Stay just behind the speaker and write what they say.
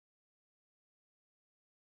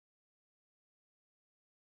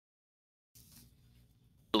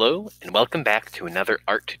Hello and welcome back to another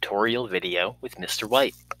art tutorial video with Mr.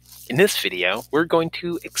 White. In this video, we're going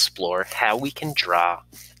to explore how we can draw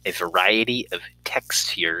a variety of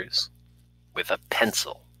textures with a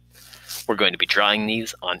pencil. We're going to be drawing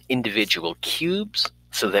these on individual cubes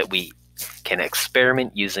so that we can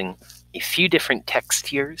experiment using a few different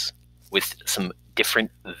textures with some different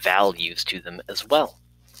values to them as well.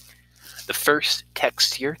 The first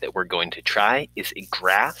texture that we're going to try is a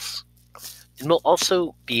grass, and we'll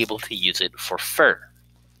also be able to use it for fur.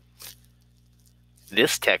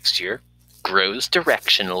 This texture grows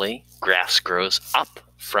directionally. Grass grows up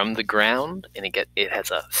from the ground, and it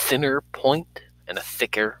has a thinner point and a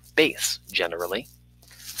thicker base, generally.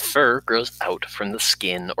 Fur grows out from the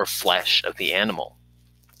skin or flesh of the animal.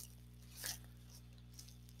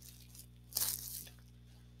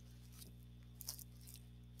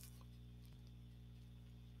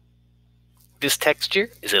 This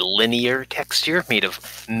texture is a linear texture made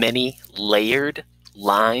of many layered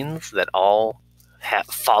lines that all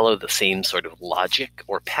follow the same sort of logic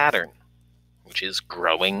or pattern, which is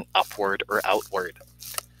growing upward or outward.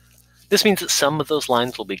 This means that some of those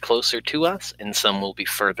lines will be closer to us and some will be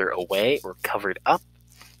further away or covered up.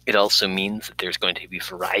 It also means that there's going to be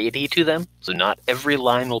variety to them, so not every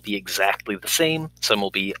line will be exactly the same. Some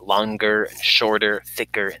will be longer and shorter,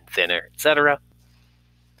 thicker and thinner, etc.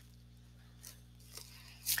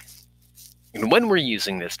 And when we're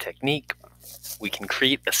using this technique, we can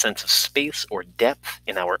create a sense of space or depth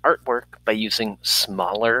in our artwork by using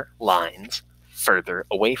smaller lines further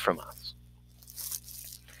away from us.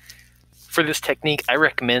 For this technique, I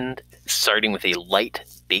recommend starting with a light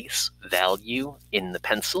base value in the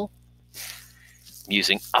pencil,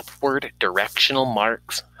 using upward directional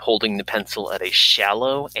marks, holding the pencil at a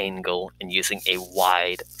shallow angle, and using a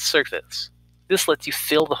wide surface. This lets you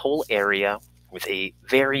fill the whole area with a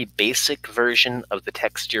very basic version of the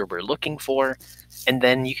texture we're looking for, and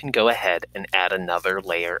then you can go ahead and add another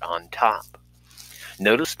layer on top.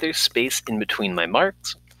 Notice there's space in between my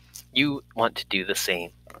marks. You want to do the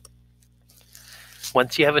same.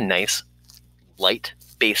 Once you have a nice light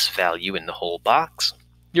base value in the whole box,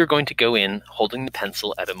 you're going to go in holding the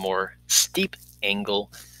pencil at a more steep angle,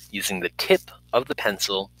 using the tip of the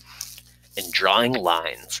pencil and drawing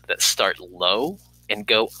lines that start low and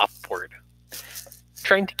go upward,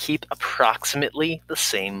 trying to keep approximately the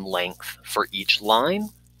same length for each line,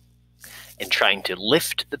 and trying to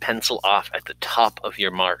lift the pencil off at the top of your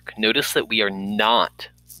mark. Notice that we are not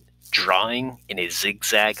drawing in a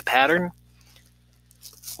zigzag pattern.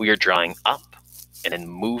 We are drawing up and then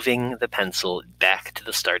moving the pencil back to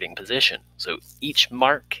the starting position. So each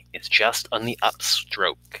mark is just on the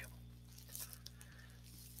upstroke.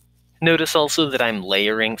 Notice also that I'm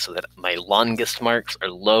layering so that my longest marks are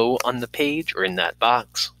low on the page or in that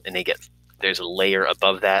box, and there's a layer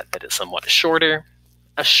above that that is somewhat shorter,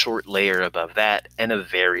 a short layer above that, and a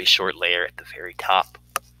very short layer at the very top.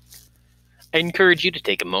 I encourage you to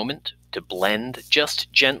take a moment to blend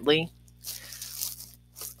just gently,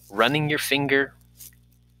 running your finger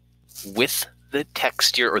with the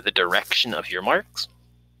texture or the direction of your marks.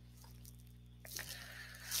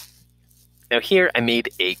 Now here I made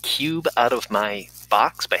a cube out of my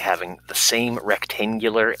box by having the same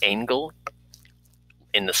rectangular angle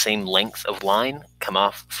in the same length of line come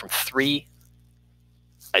off from 3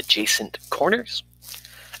 adjacent corners,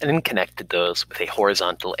 and then connected those with a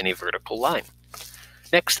horizontal and a vertical line.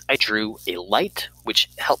 Next, I drew a light, which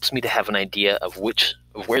helps me to have an idea of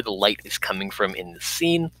where the light is coming from in the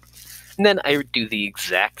scene. And then I do the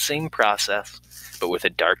exact same process, but with a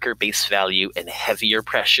darker base value and heavier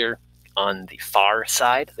pressure on the far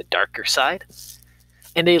side, the darker side,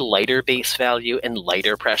 and a lighter base value and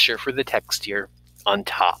lighter pressure for the texture on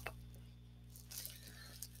top.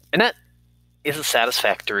 And that is a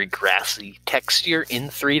satisfactory grassy texture in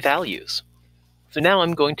 3 values. So now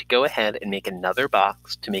I'm going to go ahead and make another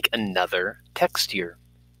box to make another texture.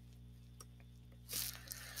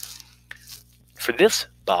 For this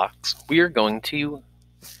box, we are going to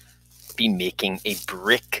be making a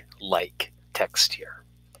brick-like texture.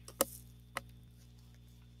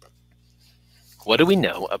 What do we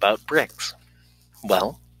know about bricks?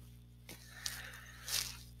 Well,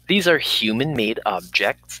 these are human-made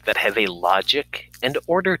objects that have a logic and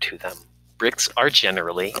order to them. Bricks are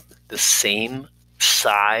generally the same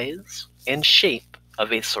size and shape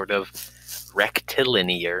of a sort of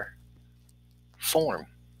rectilinear form.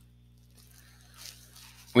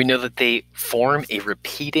 We know that they form a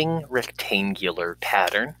repeating rectangular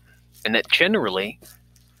pattern, and that generally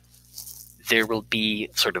there will be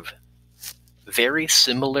sort of very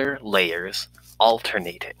similar layers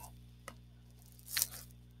alternating.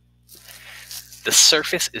 The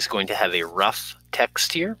surface is going to have a rough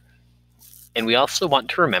texture, and we also want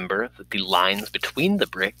to remember that the lines between the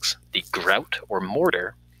bricks, the grout or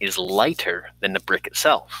mortar, is lighter than the brick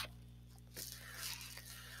itself.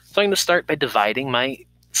 So I'm going to start by dividing my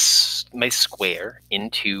square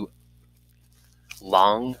into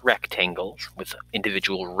long rectangles with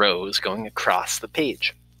individual rows going across the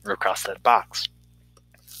page, or across that box.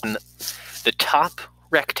 On the top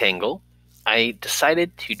rectangle, I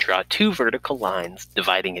decided to draw 2 vertical lines,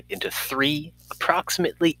 dividing it into 3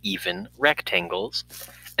 approximately even rectangles,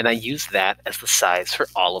 and I used that as the size for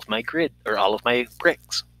all of my grid, or all of my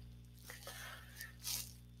bricks.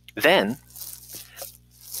 Then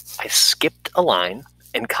I skipped a line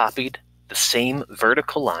and copied the same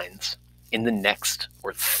vertical lines in the next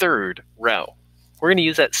or 3rd row. We're going to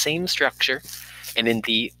use that same structure, and in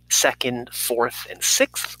the 2nd, 4th, and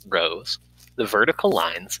 6th rows, the vertical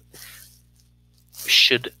lines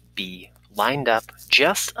should be lined up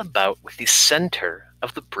just about with the center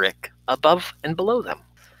of the brick above and below them.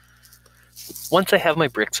 Once I have my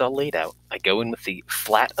bricks all laid out, I go in with the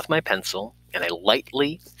flat of my pencil and I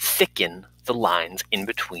lightly thicken the lines in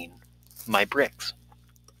between my bricks,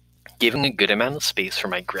 giving a good amount of space for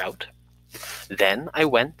my grout. Then I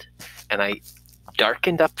went and I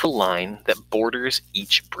darkened up the line that borders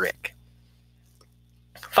each brick.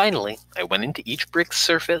 Finally, I went into each brick's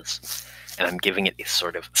surface and I'm giving it a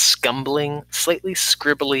sort of scumbling, slightly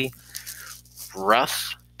scribbly,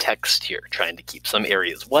 rough texture, trying to keep some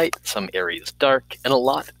areas white, some areas dark, and a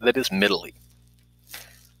lot that is middly.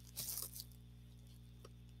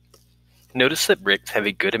 Notice that bricks have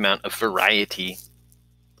a good amount of variety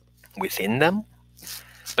within them,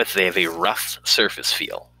 but they have a rough surface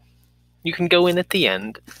feel. You can go in at the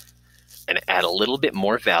end and add a little bit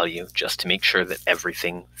more value just to make sure that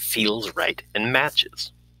everything feels right and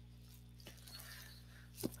matches.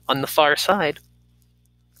 On the far side,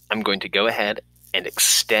 I'm going to go ahead and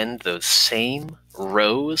extend those same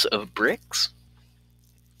rows of bricks,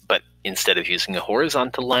 but instead of using a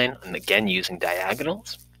horizontal line, I'm again using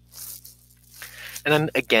diagonals. And I'm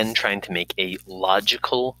again trying to make a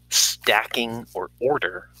logical stacking or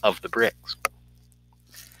order of the bricks.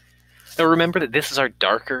 Now remember that this is our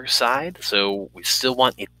darker side, so we still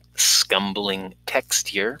want a scumbling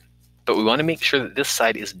texture, but we want to make sure that this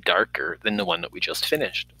side is darker than the one that we just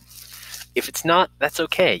finished. If it's not, that's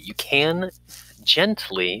okay. You can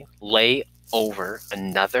gently lay over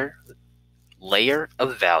another layer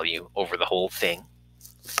of value over the whole thing,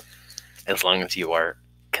 as long as you are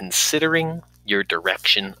considering your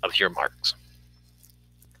direction of your marks.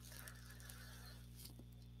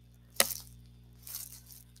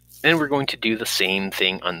 And we're going to do the same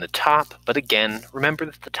thing on the top, but again, remember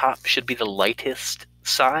that the top should be the lightest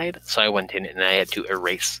side, so I went in and I had to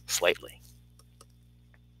erase slightly.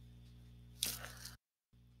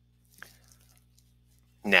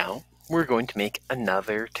 Now, we're going to make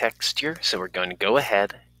another texture, so we're going to go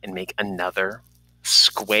ahead and make another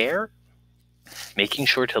square, making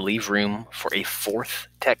sure to leave room for a 4th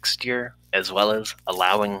texture, as well as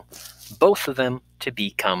allowing both of them to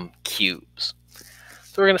become cubes.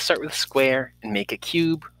 So we're going to start with a square and make a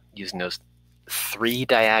cube using those 3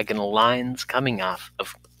 diagonal lines coming off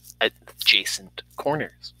of adjacent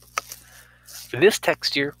corners. For this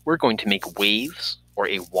texture, we're going to make waves, or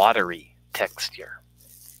a watery texture.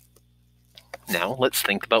 Now let's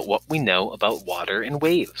think about what we know about water and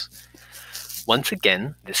waves. Once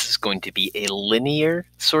again, this is going to be a linear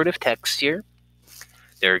sort of texture.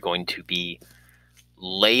 There are going to be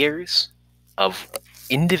layers of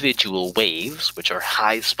individual waves, which are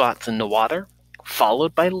high spots in the water,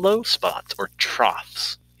 followed by low spots or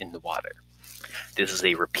troughs in the water. This is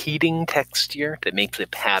a repeating texture that makes a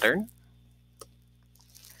pattern.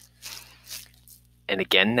 And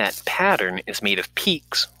again, that pattern is made of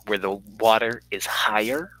peaks where the water is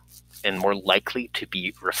higher and more likely to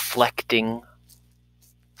be reflecting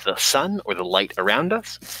the sun or the light around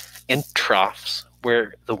us, and troughs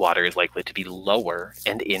where the water is likely to be lower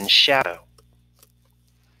and in shadow.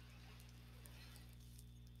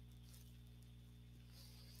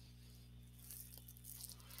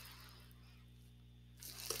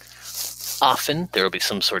 Often there will be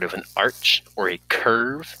some sort of an arch or a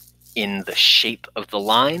curve in the shape of the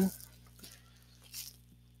line.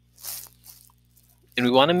 And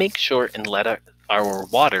we want to make sure and let our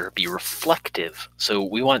water be reflective. So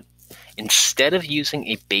we want, instead of using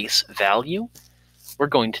a base value, we're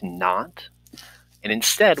going to not. And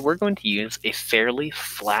instead, we're going to use a fairly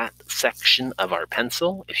flat section of our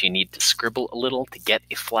pencil. If you need to scribble a little to get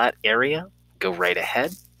a flat area, go right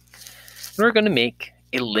ahead. And we're going to make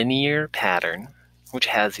a linear pattern, which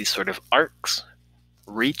has these sort of arcs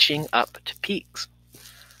reaching up to peaks,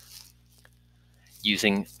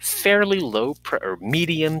 using fairly low or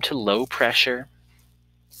medium to low pressure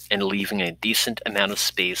and leaving a decent amount of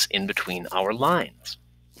space in between our lines.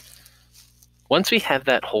 Once we have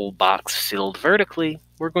that whole box filled vertically,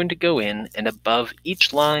 we're going to go in and above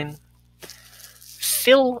each line,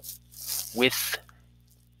 fill with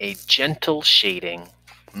a gentle shading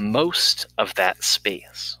most of that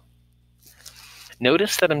space.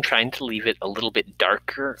 Notice that I'm trying to leave it a little bit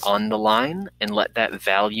darker on the line and let that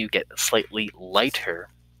value get slightly lighter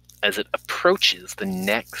as it approaches the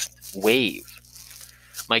next wave.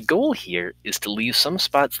 My goal here is to leave some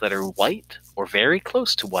spots that are white or very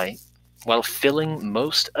close to white while filling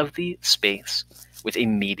most of the space with a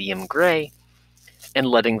medium gray and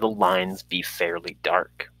letting the lines be fairly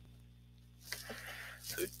dark.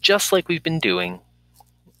 So just like we've been doing,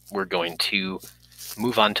 we're going to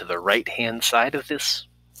move on to the right-hand side of this.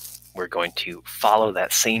 We're going to follow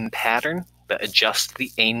that same pattern, but adjust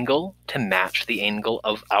the angle to match the angle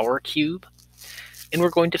of our cube. And we're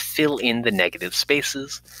going to fill in the negative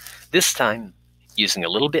spaces, this time using a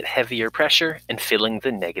little bit heavier pressure and filling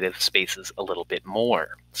the negative spaces a little bit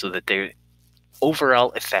more so that the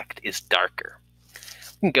overall effect is darker.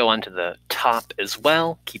 We can go onto the top as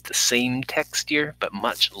well, keep the same texture but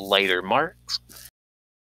much lighter marks.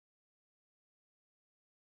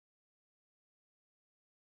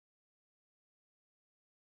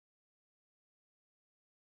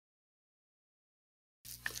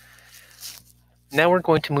 Now we're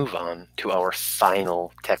going to move on to our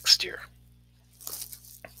final texture.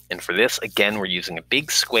 And for this, again, we're using a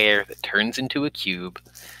big square that turns into a cube.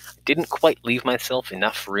 I didn't quite leave myself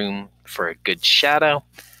enough room for a good shadow.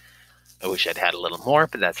 I wish I'd had a little more,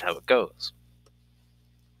 but that's how it goes.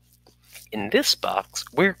 In this box,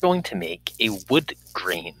 we're going to make a wood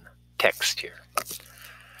grain texture.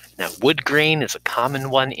 Now, wood grain is a common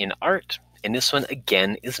one in art, and this one,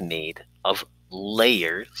 again, is made of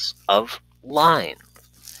layers of lines.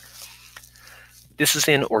 This is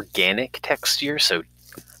an organic texture, so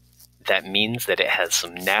that means that it has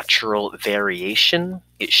some natural variation.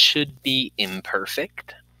 It should be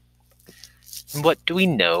imperfect. And what do we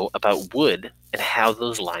know about wood and how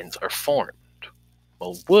those lines are formed?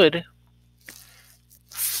 Well, wood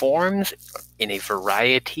forms in a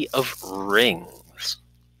variety of rings.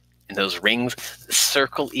 And those rings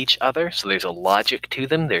circle each other, so there's a logic to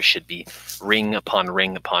them. There should be ring upon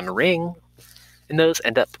ring upon ring. And those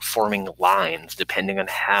end up forming lines depending on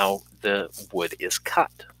how the wood is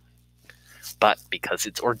cut. But because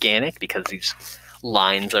it's organic, because these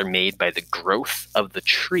lines are made by the growth of the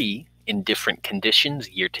tree in different conditions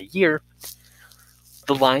year to year,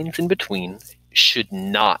 the lines in between should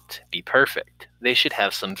not be perfect. They should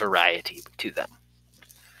have some variety to them.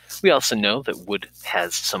 We also know that wood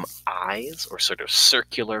has some eyes or sort of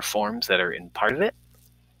circular forms that are in part of it.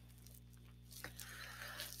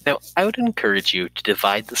 Now, I would encourage you to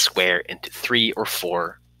divide the square into 3 or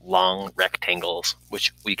 4 long rectangles,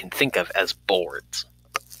 which we can think of as boards.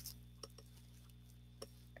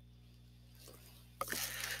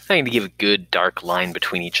 I'm going to give a good dark line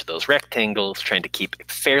between each of those rectangles, trying to keep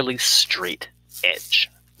a fairly straight edge.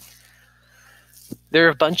 There are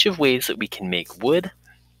a bunch of ways that we can make wood.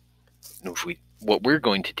 What we're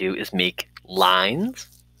going to do is make lines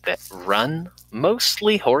that run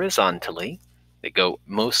mostly horizontally, that go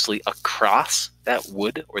mostly across that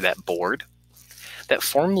wood or that board, that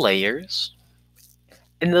form layers,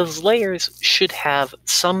 and those layers should have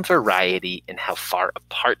some variety in how far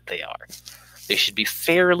apart they are. They should be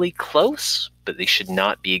fairly close, but they should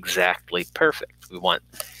not be exactly perfect. We want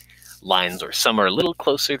lines where some are a little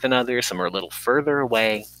closer than others, some are a little further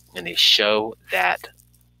away, and they show that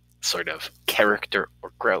sort of character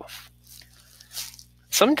or growth.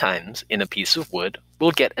 Sometimes in a piece of wood,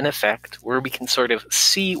 we'll get an effect where we can sort of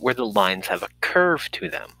see where the lines have a curve to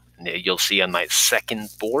them. And you'll see on my second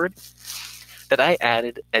board that I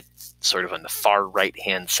added at sort of on the far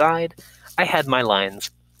right-hand side, I had my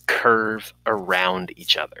lines curve around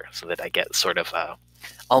each other so that I get sort of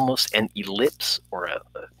almost an ellipse or a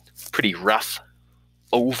pretty rough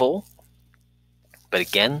oval. But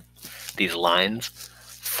again, these lines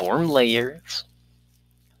form layers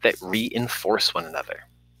that reinforce one another.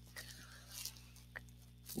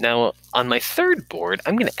 Now, on my third board,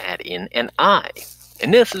 I'm going to add in an eye.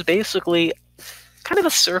 And this is basically kind of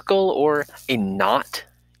a circle or a knot.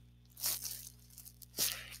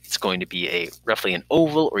 It's going to be roughly an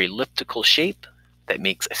oval or elliptical shape that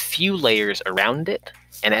makes a few layers around it.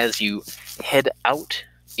 And as you head out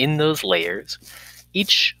in those layers,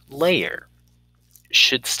 each layer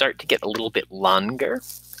should start to get a little bit longer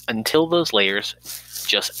until those layers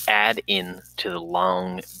just add in to the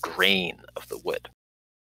long grain of the wood.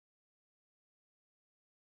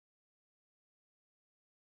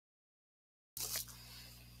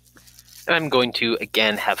 And I'm going to,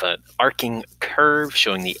 again, have an arcing curve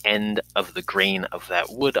showing the end of the grain of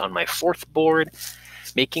that wood on my fourth board,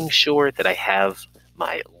 making sure that I have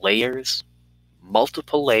my layers,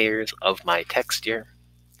 multiple layers of my texture.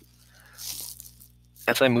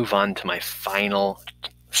 As I move on to my final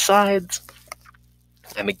sides,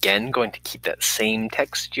 I'm again going to keep that same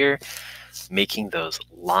texture, making those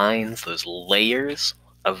lines, those layers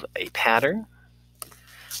of a pattern,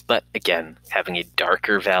 but again, having a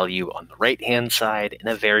darker value on the right-hand side and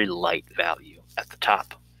a very light value at the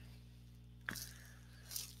top.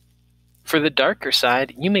 For the darker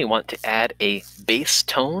side, you may want to add a base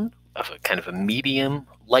tone of a kind of a medium,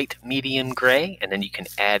 light medium gray, and then you can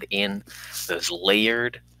add in those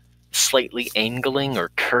layered, slightly angling or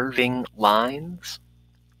curving lines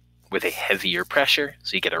with a heavier pressure,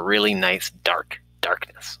 so you get a really nice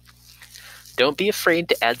darkness. Don't be afraid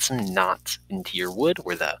to add some knots into your wood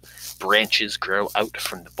where the branches grow out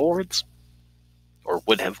from the boards, or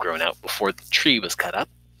would have grown out before the tree was cut up.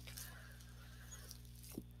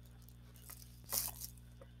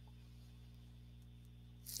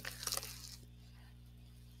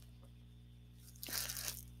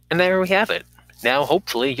 And there we have it. Now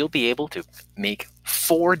hopefully you'll be able to make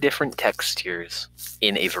 4 different textures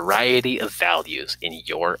in a variety of values in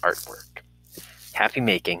your artwork. Happy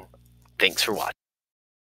making. Thanks for watching.